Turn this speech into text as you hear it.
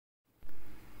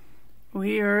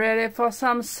We are ready for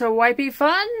some swipey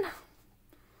fun.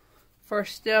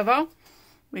 First of all,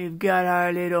 we've got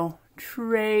our little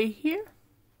tray here.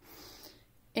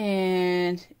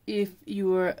 And if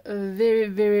you are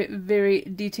very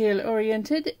detail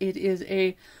oriented, it is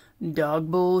a dog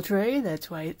bowl tray.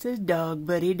 That's why it says Dog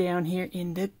Buddy down here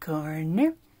in the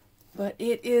corner. But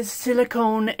it is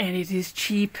silicone and it is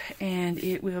cheap and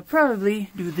it will probably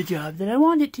do the job that I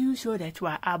want it to, so that's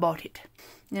why I bought it.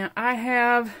 Now I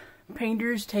have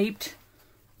painters taped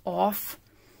off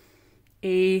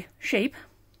a shape,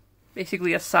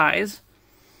 basically a size.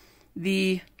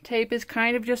 The tape is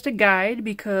kind of just a guide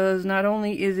because not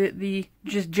only is it the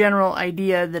just general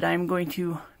idea that I'm going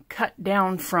to cut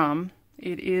down from,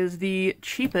 it is the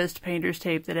cheapest painter's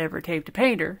tape that ever taped a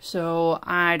painter, so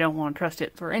I don't want to trust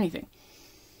it for anything.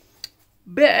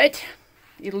 But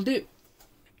it'll do,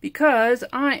 because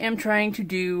I am trying to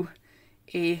do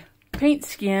a paint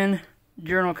skin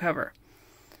journal cover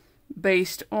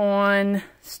based on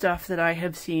stuff that I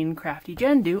have seen Crafty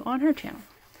Jen do on her channel.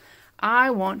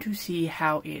 I want to see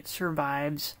how it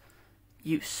survives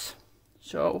use.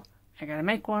 So I gotta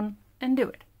make one and do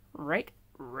it. Right.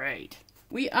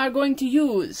 We are going to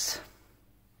use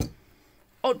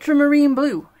Ultramarine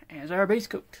Blue as our base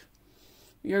coat.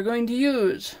 We are going to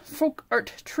use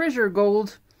FolkArt Treasure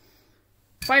Gold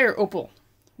Fire Opal.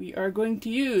 We are going to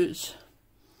use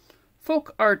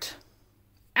FolkArt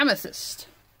Amethyst.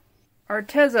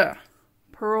 Arteza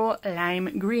Pearl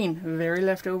Lime Green, very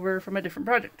leftover from a different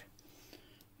project.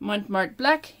 Mont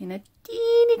Black in a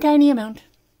teeny tiny amount.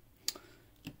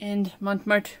 And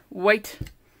Mont White.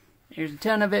 There's a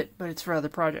ton of it, but it's for other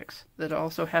projects that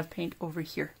also have paint over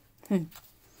here. And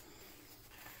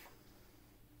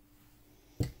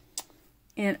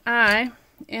I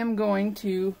am going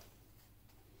to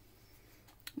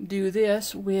do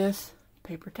this with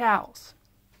paper towels,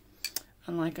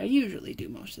 unlike I usually do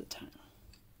most of the time.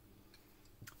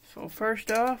 So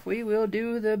first off, we will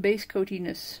do the base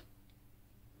coatiness.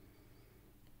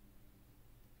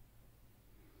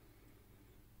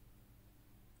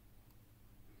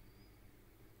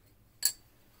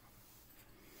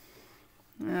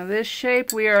 Now this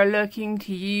shape we are looking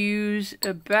to use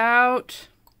about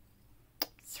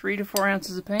 3 to 4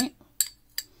 ounces of paint.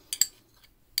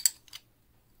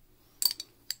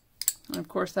 And of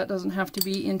course that doesn't have to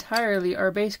be entirely our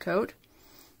base coat.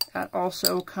 That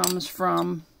also comes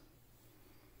from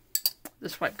the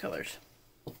swipe colors.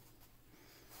 I'm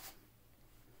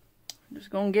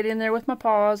just going to get in there with my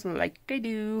paws like I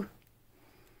do.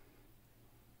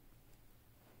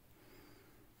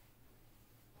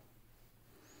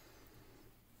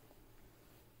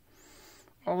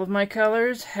 All of my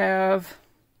colors have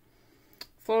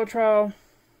Floetrol,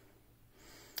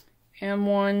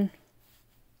 M1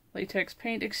 latex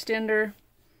paint extender,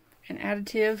 and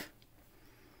additive,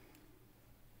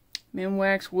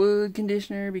 Minwax wood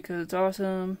conditioner because it's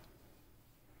awesome,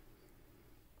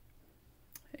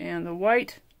 and the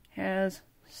white has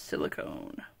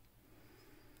silicone.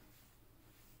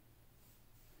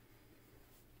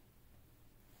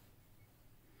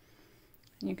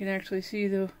 You can actually see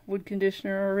the wood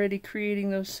conditioner already creating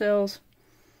those cells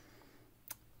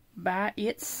by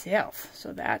itself,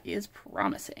 so that is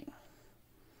promising.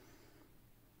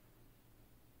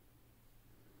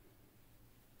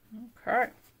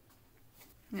 Okay.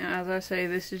 Now, as I say,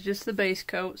 this is just the base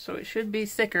coat, so it should be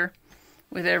thicker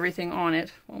with everything on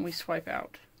it when we swipe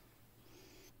out.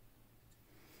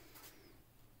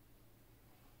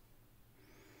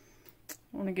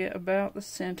 I want to get about the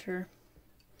center.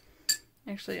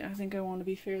 Actually, I think I want to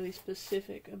be fairly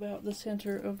specific about the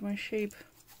center of my shape.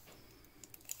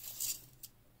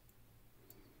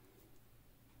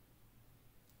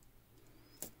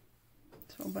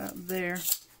 So about there.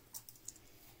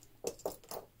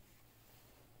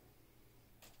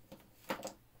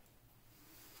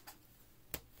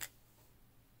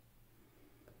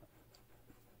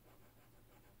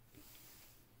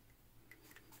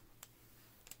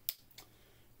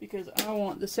 Because I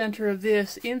want the center of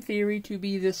this, in theory, to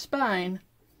be the spine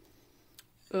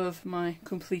of my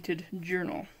completed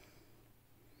journal.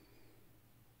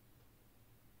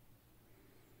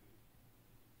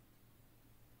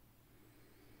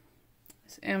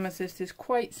 This amethyst is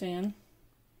quite thin,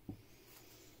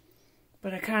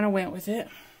 but I kind of went with it.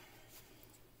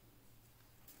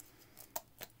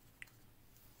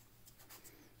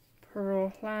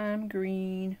 Pearl lime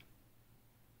green.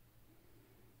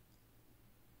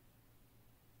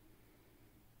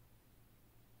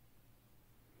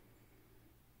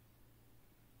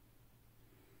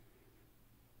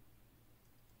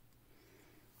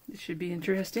 This should be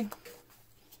interesting.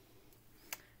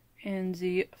 and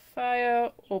the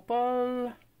Fire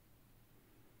Opal.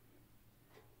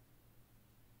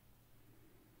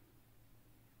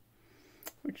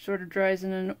 Which sort of dries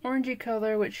in an orangey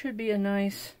color, which should be a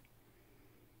nice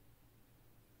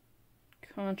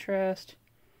contrast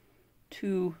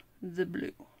to the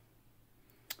blue.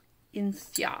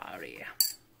 Insiari.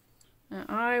 Now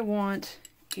I want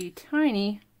a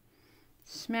tiny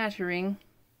smattering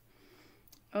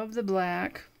of the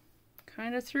black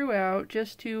kind of throughout,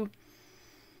 just to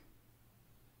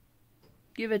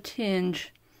give a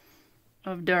tinge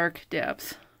of dark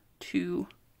depth to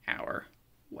our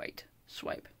white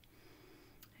swipe.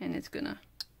 And it's gonna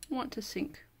want to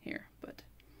sink here, but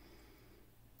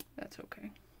that's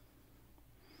okay.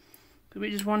 Because we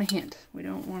just want a hint. We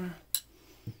don't want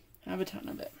to have a ton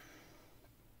of it.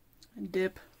 I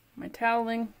dip my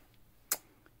toweling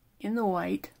in the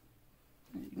white,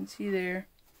 as you can see there.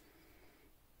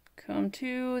 Come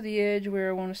to the edge where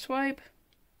I want to swipe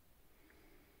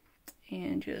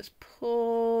and just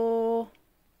pull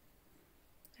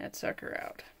that sucker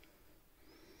out.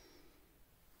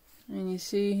 And you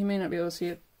see, you may not be able to see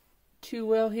it too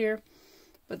well here,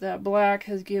 but that black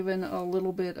has given a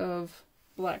little bit of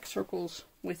black circles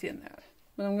within that.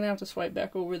 But I'm going to have to swipe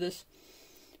back over this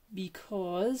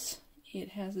because it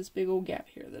has this big old gap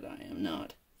here that I am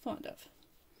not fond of.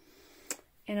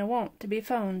 And I want to be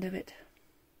fond of it.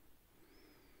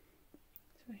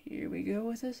 So here we go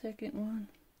with the second one.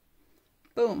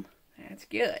 Boom. That's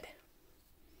good.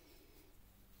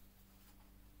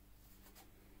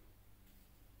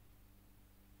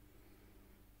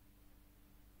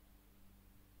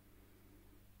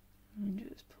 And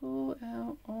just pull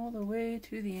out all the way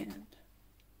to the end.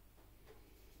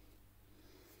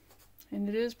 And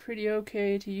it is pretty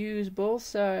okay to use both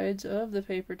sides of the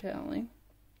paper toweling.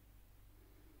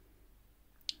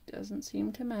 Doesn't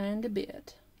seem to mind a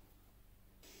bit.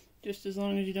 Just as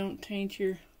long as you don't taint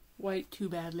your white too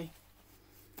badly.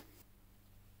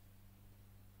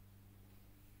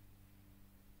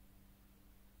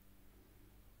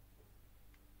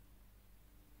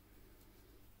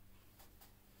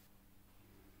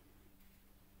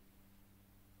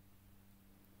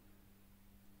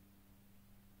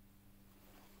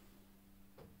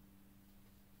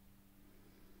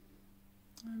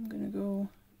 I'm going to go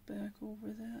back over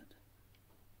that.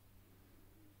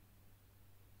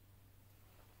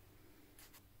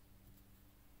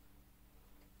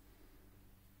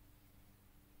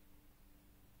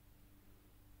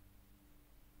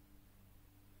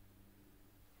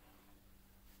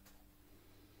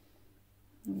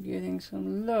 I'm getting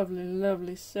some lovely,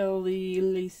 lovely celly,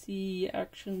 lacy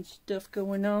action stuff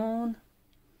going on.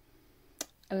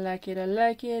 I like it, I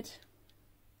like it.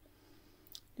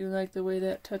 Do like the way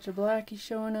that touch of black is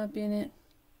showing up in it.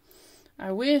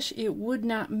 I wish it would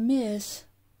not miss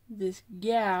this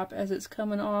gap as it's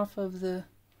coming off of the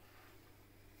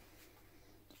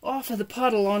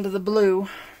puddle onto the blue.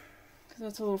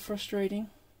 That's a little frustrating.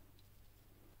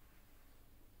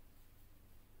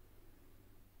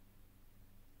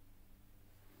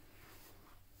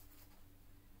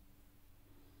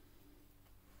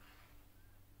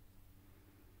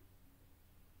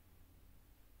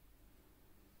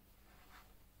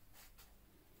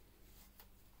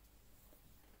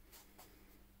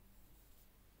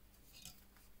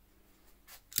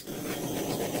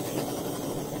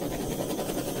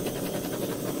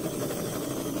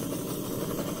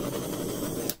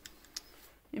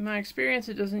 In my experience,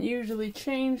 it doesn't usually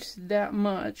change that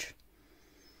much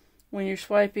when you're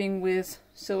swiping with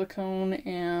silicone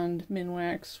and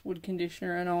Minwax wood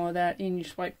conditioner and all of that in your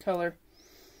swipe color,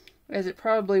 as it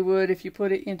probably would if you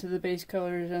put it into the base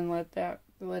colors and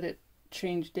let it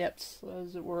change depths,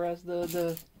 as it were, as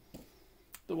the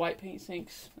white paint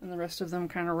sinks and the rest of them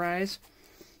kind of rise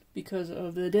because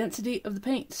of the density of the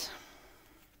paints.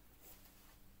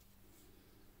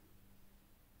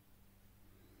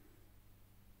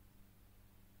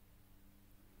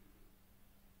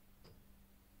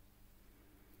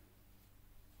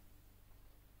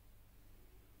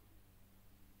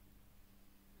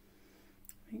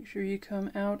 Make sure you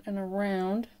come out and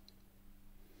around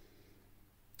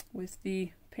with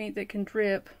the paint that can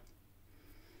drip,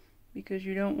 because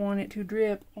you don't want it to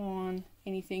drip on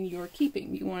anything you're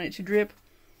keeping. You want it to drip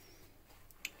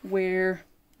where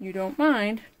you don't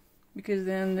mind, because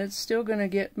then it's still going to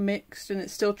get mixed and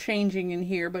it's still changing in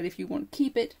here. But if you want to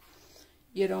keep it,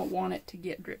 you don't want it to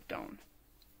get dripped on,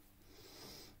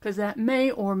 because that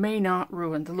may or may not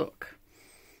ruin the look,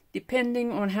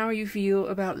 depending on how you feel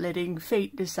about letting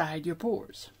fate decide your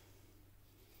pours.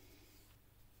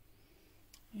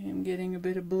 I'm getting a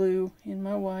bit of blue in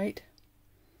my white.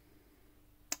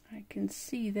 I can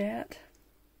see that.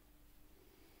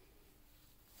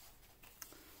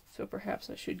 So perhaps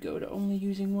I should go to only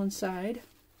using one side.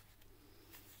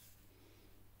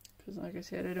 Because like I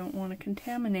said, I don't want to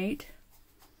contaminate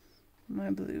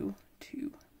my blue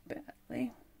too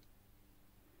badly.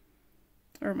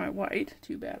 Or my white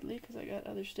too badly, because I got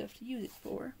other stuff to use it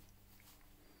for.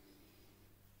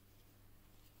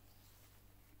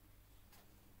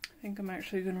 I think I'm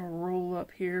actually going to roll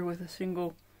up here with a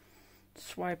single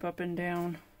swipe up and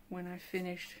down when I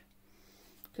finish,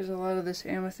 because a lot of this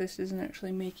amethyst isn't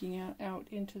actually making out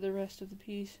into the rest of the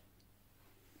piece.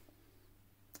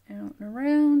 Out and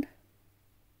around.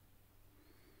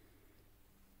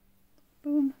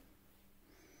 Boom.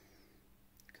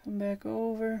 Come back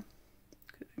over.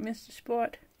 Because I missed a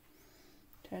spot.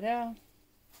 Ta-da.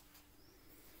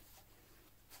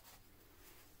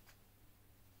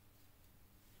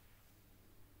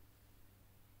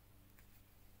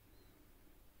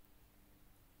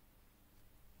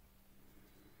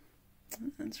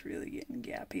 That's really getting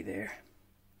gappy there.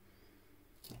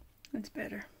 That's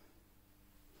better.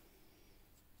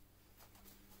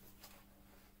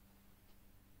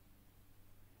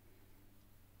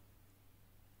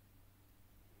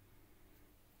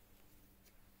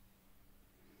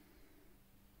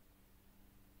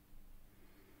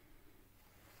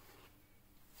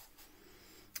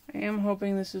 I am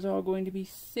hoping this is all going to be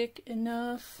thick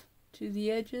enough to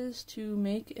the edges to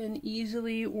make an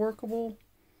easily workable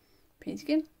paint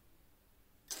skin.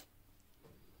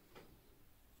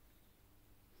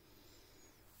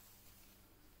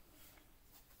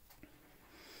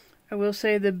 I will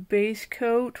say the base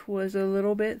coat was a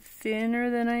little bit thinner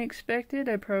than I expected.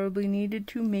 I probably needed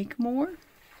to make more.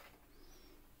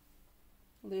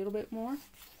 A little bit more.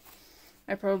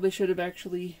 I probably should have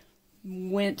actually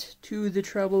went to the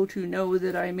trouble to know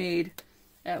that I made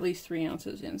at least 3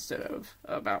 ounces instead of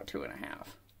about 2.5.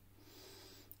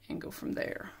 And go from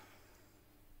there.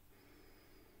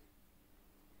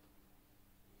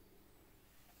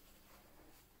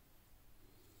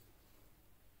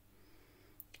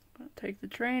 Take the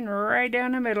train right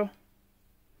down the middle.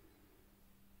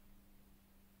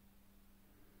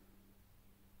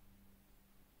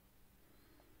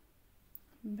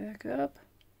 Back up.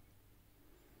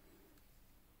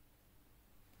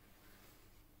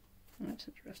 That's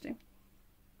interesting.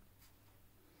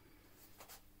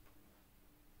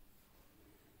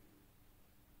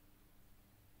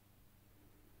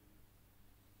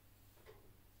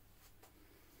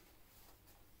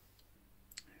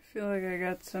 I feel like I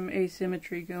got some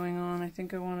asymmetry going on. I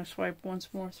think I want to swipe once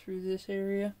more through this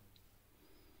area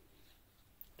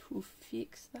to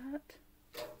fix that.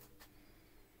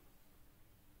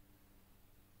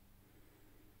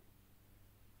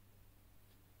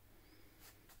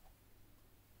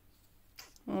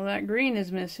 Well, that green is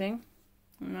missing.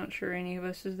 I'm not sure any of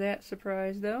us is that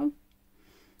surprised though.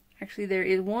 Actually, there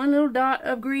is one little dot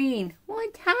of green.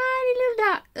 One tiny little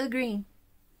dot of green.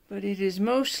 But it is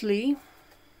mostly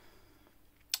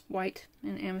white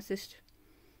and amethyst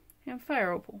and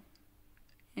fire opal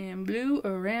and blue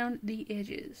around the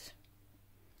edges.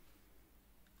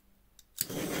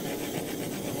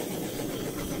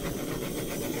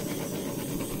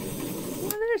 Well,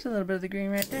 there's a little bit of the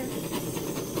green right there.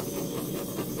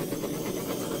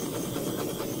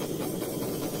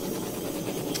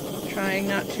 Trying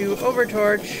not to over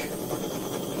torch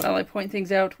while I point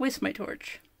things out with my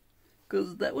torch,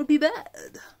 because that would be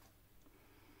bad.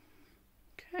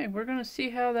 Okay, we're going to see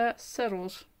how that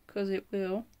settles, because it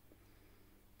will.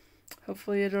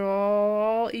 Hopefully it'll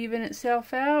all even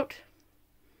itself out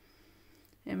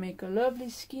and make a lovely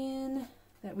skin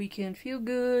that we can feel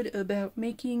good about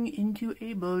making into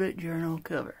a bullet journal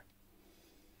cover.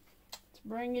 Let's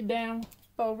bring it down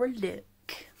for a look.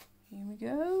 Here we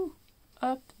go.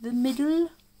 Up the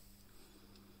middle.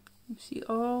 You see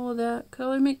all that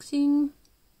color mixing.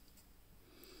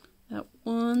 That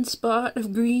one spot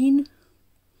of green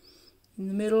in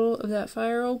the middle of that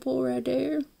fire opal right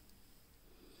there.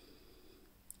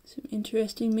 Some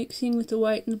interesting mixing with the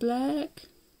white and the black.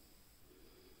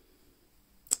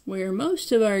 Where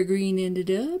most of our green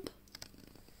ended up.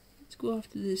 Let's go off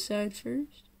to this side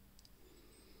first.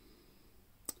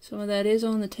 Some of that is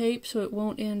on the tape, so it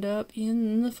won't end up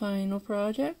in the final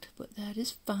project, but that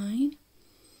is fine.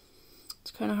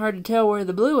 It's kind of hard to tell where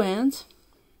the blue ends.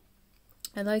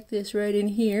 I like this right in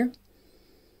here.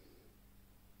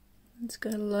 It's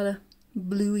got a lot of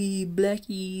bluey,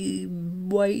 blacky,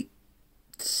 white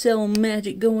cell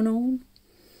magic going on.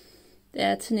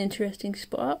 That's an interesting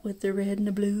spot with the red and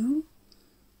the blue.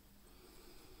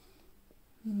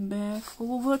 Back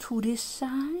over to this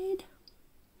side.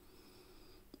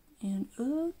 And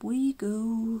up we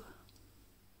go.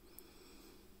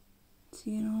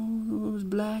 Seeing all those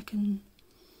black and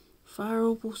fire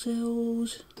opal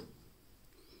cells.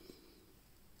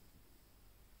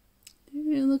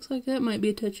 It looks like that might be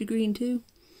a touch of green too.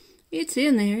 It's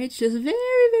in there, it's just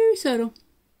very, very subtle.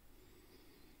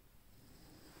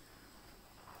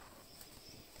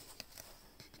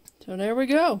 So there we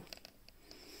go.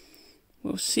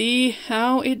 We'll see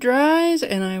how it dries,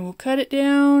 and I will cut it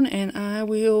down, and I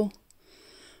will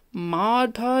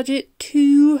Mod Podge it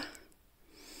to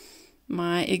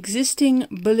my existing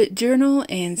bullet journal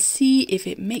and see if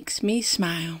it makes me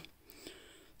smile.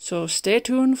 So stay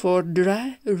tuned for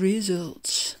dry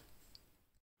results.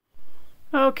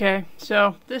 Okay,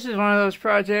 so this is one of those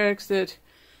projects that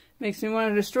makes me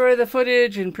want to destroy the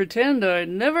footage and pretend I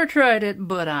never tried it,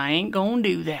 but I ain't gonna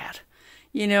do that.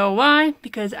 You know why?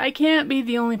 Because I can't be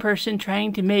the only person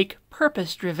trying to make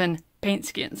purpose-driven paint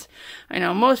skins. I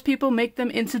know most people make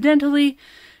them incidentally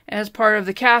as part of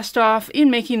the cast-off in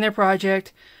making their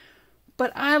project,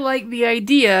 but I like the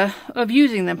idea of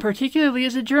using them, particularly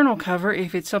as a journal cover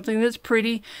if it's something that's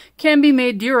pretty, can be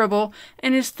made durable,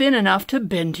 and is thin enough to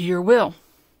bend to your will.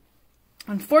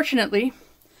 Unfortunately,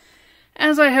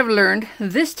 as I have learned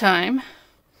this time,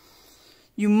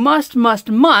 you must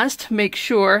make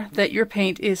sure that your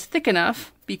paint is thick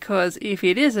enough, because if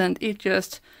it isn't, it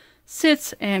just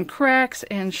sits and cracks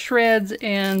and shreds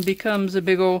and becomes a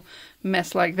big old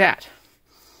mess like that.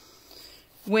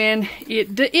 When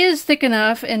it is thick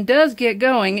enough and does get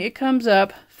going, it comes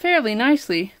up fairly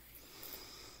nicely.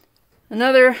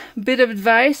 Another bit of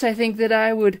advice I think that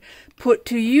I would put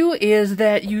to you is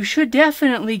that you should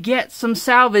definitely get some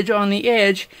salvage on the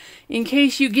edge in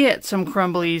case you get some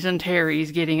crumblies and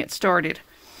tearies getting it started.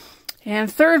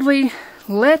 And thirdly,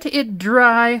 let it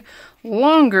dry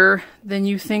longer than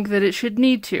you think that it should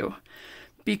need to.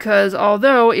 Because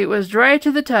although it was dry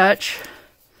to the touch,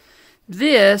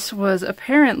 this was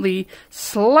apparently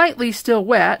slightly still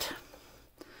wet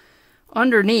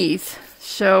underneath,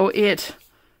 so it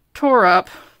tore up,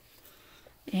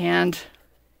 and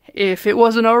if it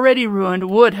wasn't already ruined,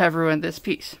 would have ruined this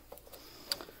piece.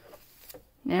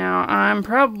 Now, I'm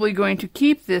probably going to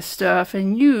keep this stuff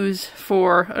and use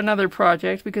for another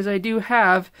project, because I do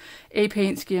have a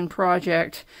paint skin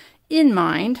project in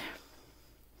mind.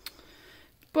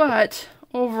 But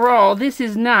overall, this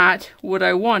is not what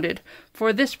I wanted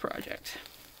for this project,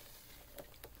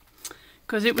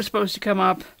 because it was supposed to come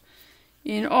up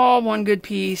in all one good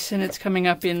piece, and it's coming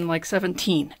up in like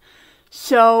 17.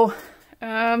 So,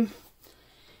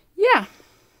 yeah,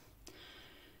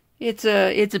 it's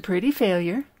a pretty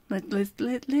failure. Let's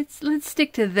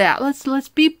stick to that. Let's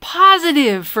be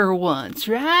positive for once,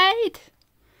 right?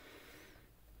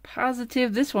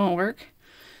 Positive. This won't work.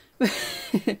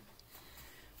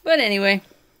 But anyway,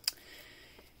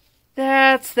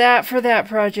 that's that for that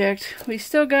project. We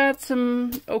still got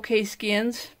some okay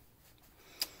skins,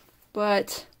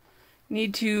 but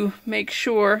need to make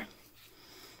sure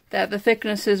that the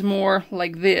thickness is more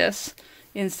like this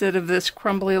instead of this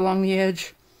crumbly along the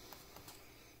edge.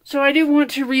 So I do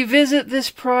want to revisit this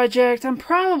project. I'm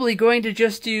probably going to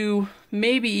just do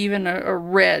maybe even a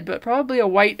red, but probably a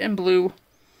white and blue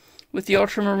with the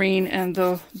ultramarine and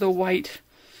the white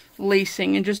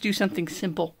lacing, and just do something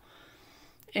simple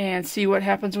and see what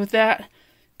happens with that.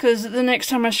 Because the next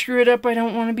time I screw it up, I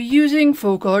don't want to be using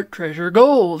FolkArt Treasure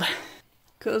Gold,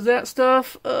 because that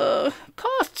stuff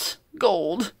costs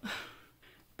gold.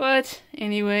 But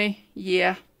anyway,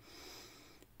 yeah,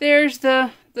 there's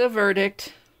the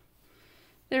verdict.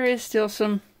 There is still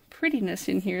some prettiness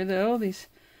in here though, these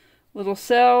little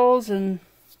cells and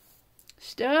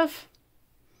stuff.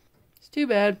 It's too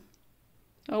bad.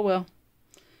 Oh well.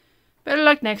 Better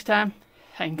luck next time.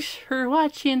 Thanks for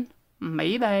watching.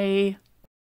 Bye bye.